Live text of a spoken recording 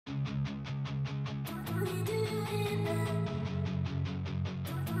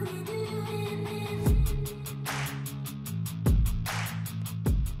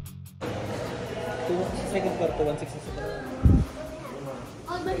Second floor to 167.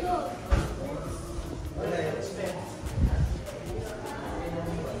 On the go.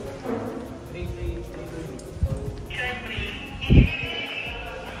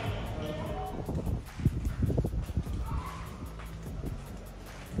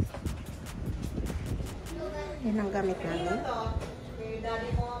 Yan ang gamit namin.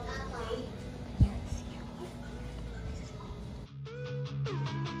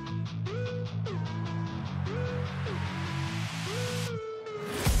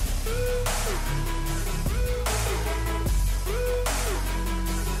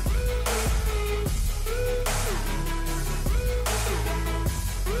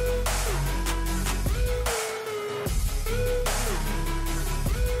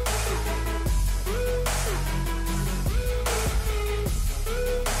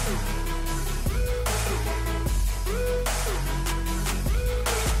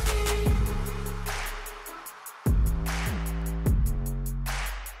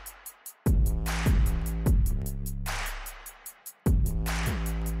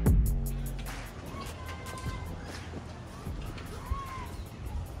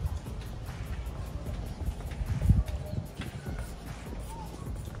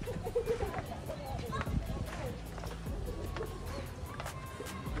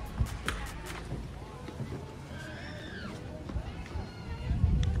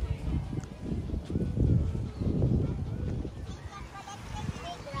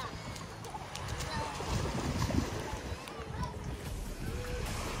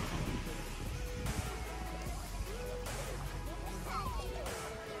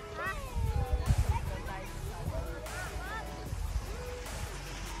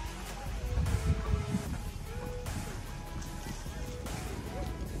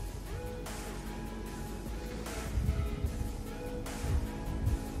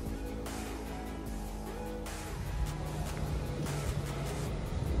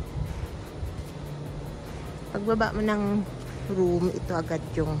 Pagbaba mo ng room, ito agad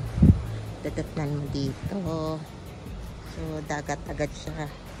yung dadatnan mo dito. So, dagat agad siya.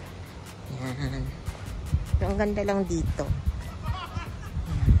 Yan. So, ang ganda lang dito.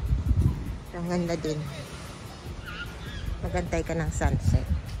 Yan. So, ang ganda din. Magantay ka ng sunset.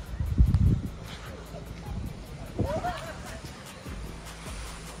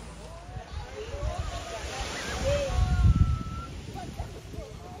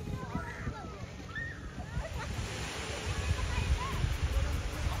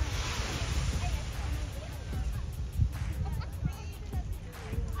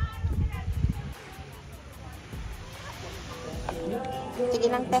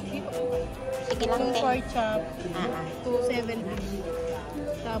 Sige lang, te. Sige lang, te. 2 pork chop. 270.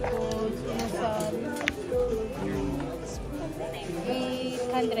 Tapos, inasal.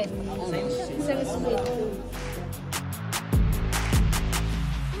 800. Isang sweet.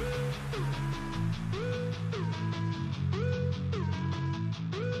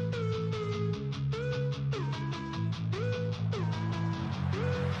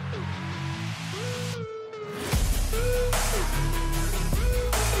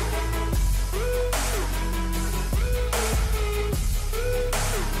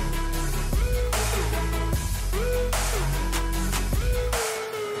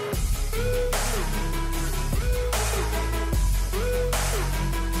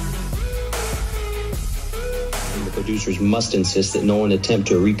 Producers must insist that no one attempt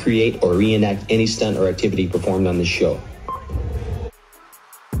to recreate or reenact any stunt or activity performed on the show.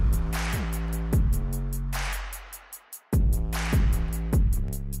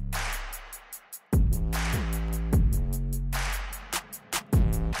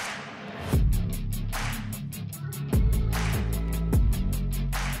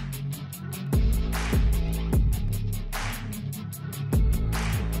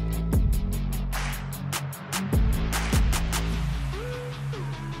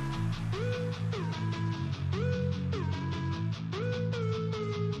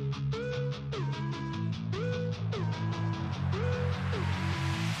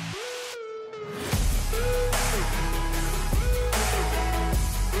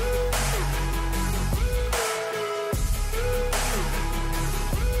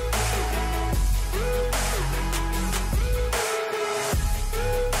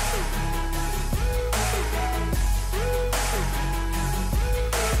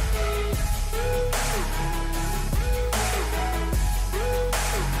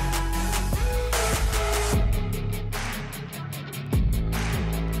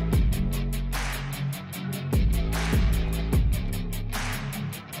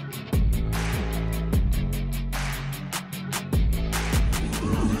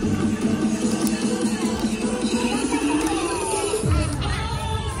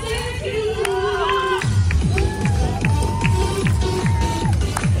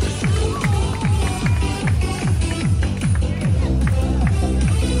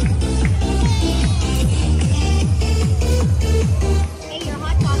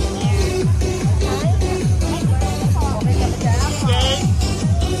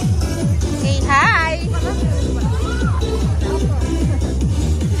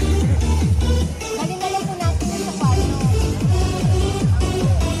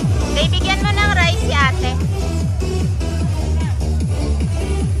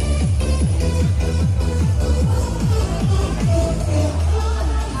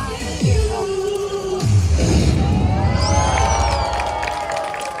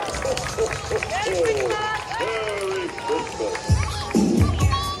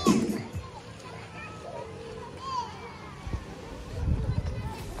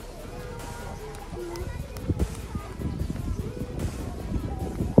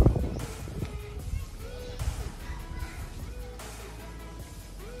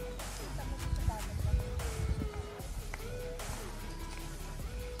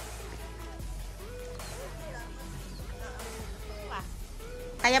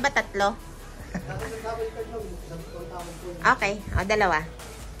 Kaya ba 3? Okay, o 2.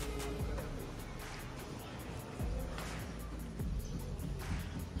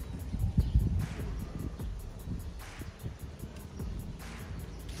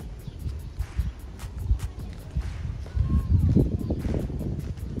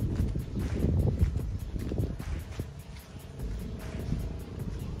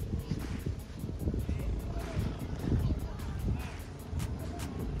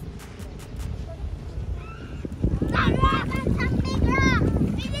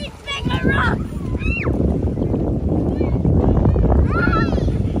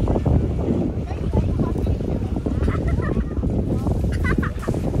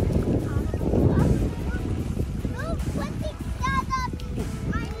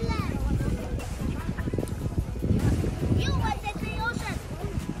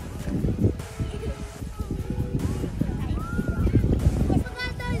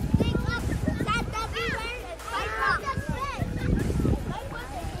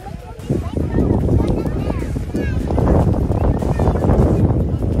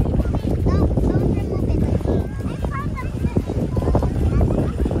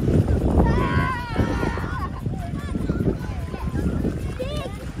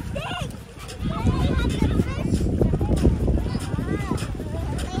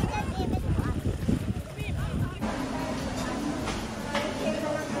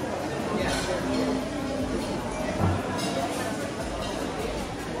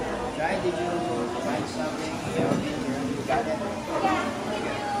 Jade, did you find something? You got it?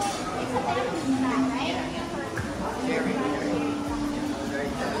 Very, very. Very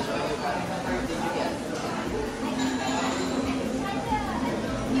good. So you got it. Where did you get it?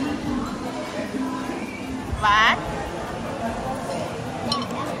 What?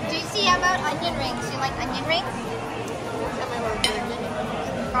 Do you see about onion rings? You like onion rings?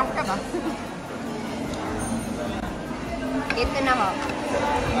 Kaka ba? Ito na ho.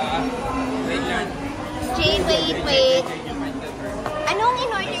 Wait lang. Jade, wait. Anong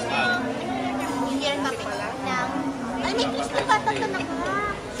in-order niyo? Hindi rin kape. Ay, may crispy pata ka na ka.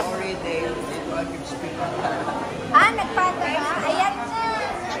 Sorry, Dale. Dito ang crispy pata. Nagpata ba? Ayan na.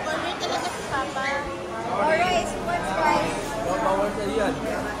 Nag-order talaga si Papa. Or rice. What's rice? Bawal sa yan.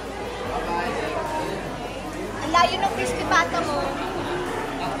 Ang layo ng crispy pata mo. Sige na.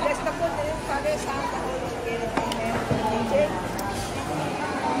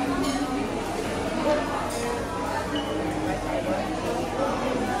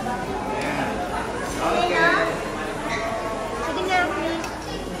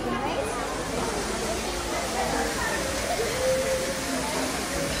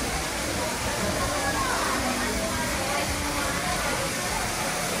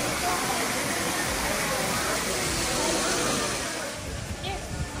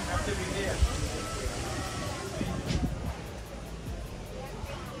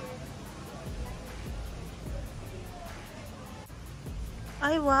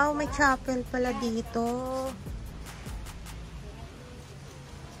 Ay, wow, may chapel pala dito.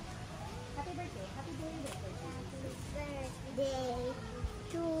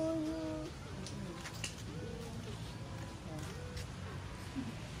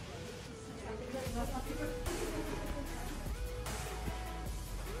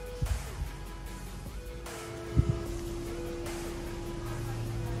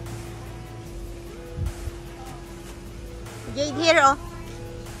 Jade here, oh.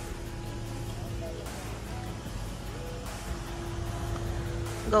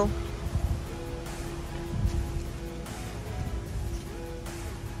 Go.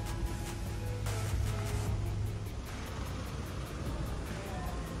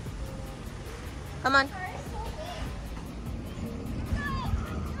 Come on.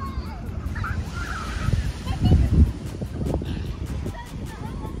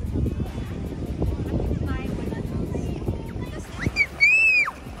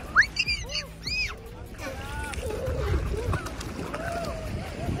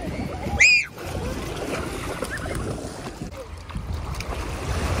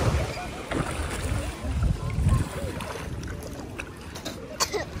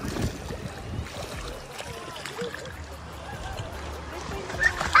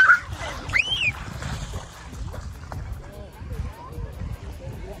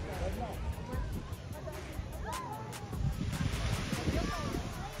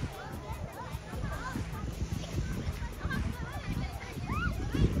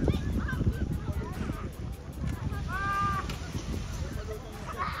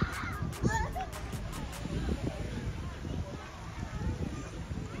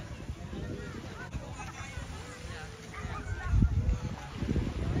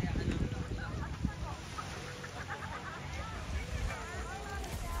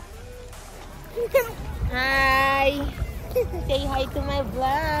 Hi! Say hi to my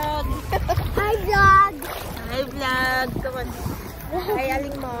vlog! Hi, vlog! Hi, vlog! Come on! Hi,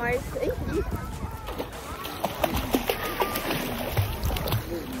 Aling Mars!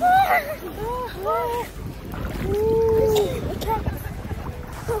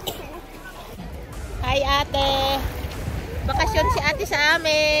 Hi, ate! Bakasyon si ate sa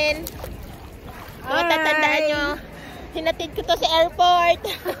amin! O, tatandaan nyo! Hinatid ko to sa airport!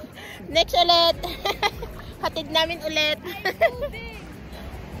 Next ulit! Hatid namin ulit!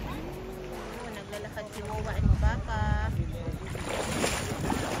 Naglalakad si Wawa at Papa.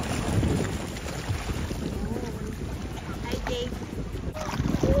 Hi, Jade!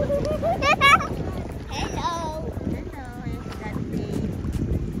 Hello! Hello! Ayan si Daddy.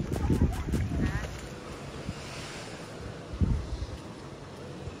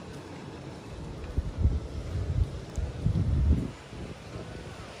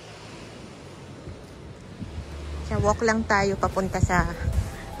 So, walk lang tayo papunta sa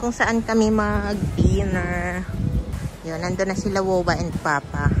kung saan kami mag-dinner. Yun, nandun na sila Wawa and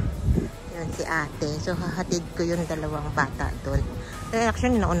Papa. Yun, si ate. So, hahatid ko yung dalawang bata doon.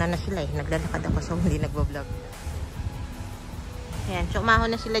 Actually, nauna na sila eh. Naglalakad ako so hindi nagbablog. Ayan, so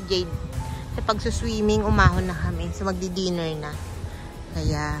umahon na sila Jade. Sa pagsuswimming, umahon na kami. So, magdi-dinner na.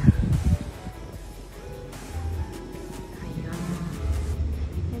 Kaya, ayun.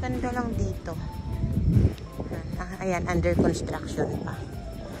 Ang ganda lang dito. Ayan, under construction pa.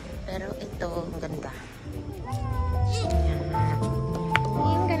 Pero ito, ang ganda. Ayan.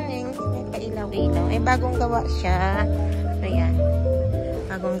 Ang galing. May pailaw-ilaw. Eh, bagong gawa siya. Ayan.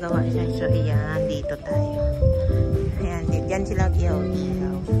 Bagong gawa siya. So, ayan. Dito tayo. Ayan. Diyan sila giyaw.